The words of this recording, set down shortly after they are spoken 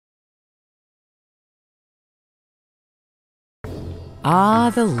Ah,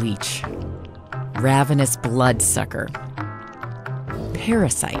 the leech. Ravenous bloodsucker.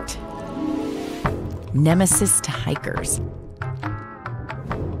 Parasite. Nemesis to hikers.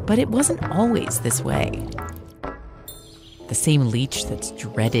 But it wasn't always this way. The same leech that's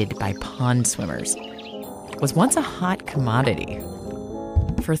dreaded by pond swimmers was once a hot commodity.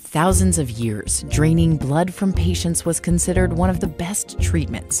 For thousands of years, draining blood from patients was considered one of the best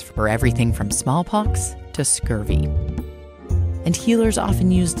treatments for everything from smallpox to scurvy. And healers often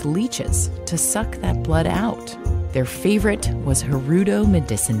used leeches to suck that blood out. Their favorite was Hirudo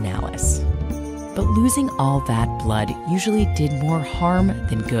medicinalis. But losing all that blood usually did more harm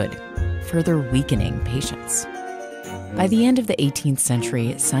than good, further weakening patients. By the end of the 18th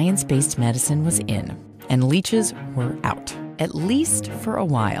century, science-based medicine was in, and leeches were out, at least for a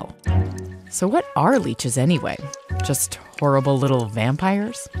while. So what are leeches anyway? Just horrible little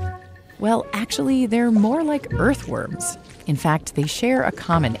vampires? Well, actually, they're more like earthworms. In fact, they share a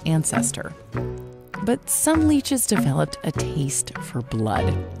common ancestor. But some leeches developed a taste for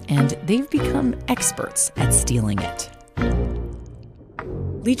blood, and they've become experts at stealing it.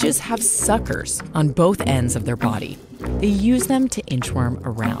 Leeches have suckers on both ends of their body. They use them to inchworm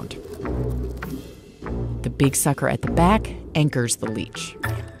around. The big sucker at the back anchors the leech.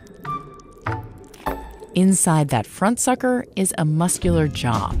 Inside that front sucker is a muscular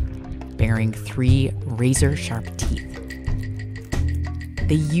jaw, bearing 3 razor-sharp teeth.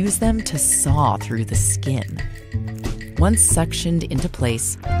 They use them to saw through the skin. Once suctioned into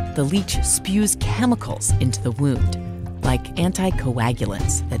place, the leech spews chemicals into the wound, like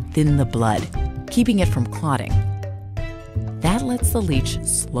anticoagulants that thin the blood, keeping it from clotting. That lets the leech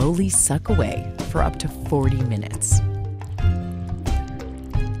slowly suck away for up to 40 minutes.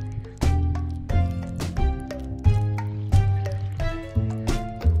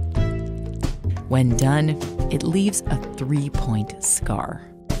 When done, it leaves a 3-point scar.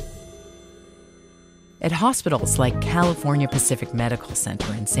 At hospitals like California Pacific Medical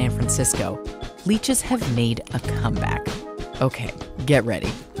Center in San Francisco, leeches have made a comeback. Okay, get ready.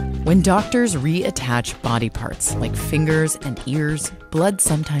 When doctors reattach body parts like fingers and ears, blood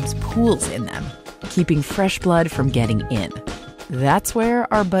sometimes pools in them, keeping fresh blood from getting in. That's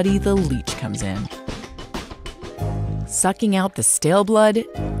where our buddy the leech comes in, sucking out the stale blood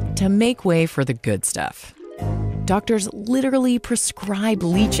to make way for the good stuff. Doctors literally prescribe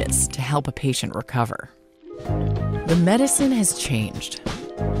leeches to help a patient recover. The medicine has changed,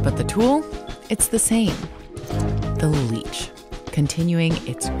 but the tool, it's the same. The leech, continuing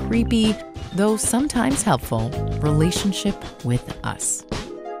its creepy, though sometimes helpful, relationship with us.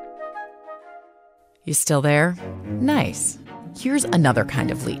 You still there? Nice. Here's another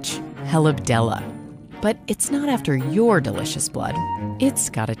kind of leech, Helibdella. But it's not after your delicious blood. It's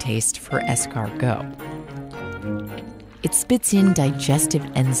got a taste for escargot. It spits in digestive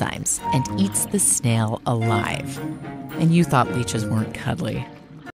enzymes and eats the snail alive. And you thought leeches weren't cuddly.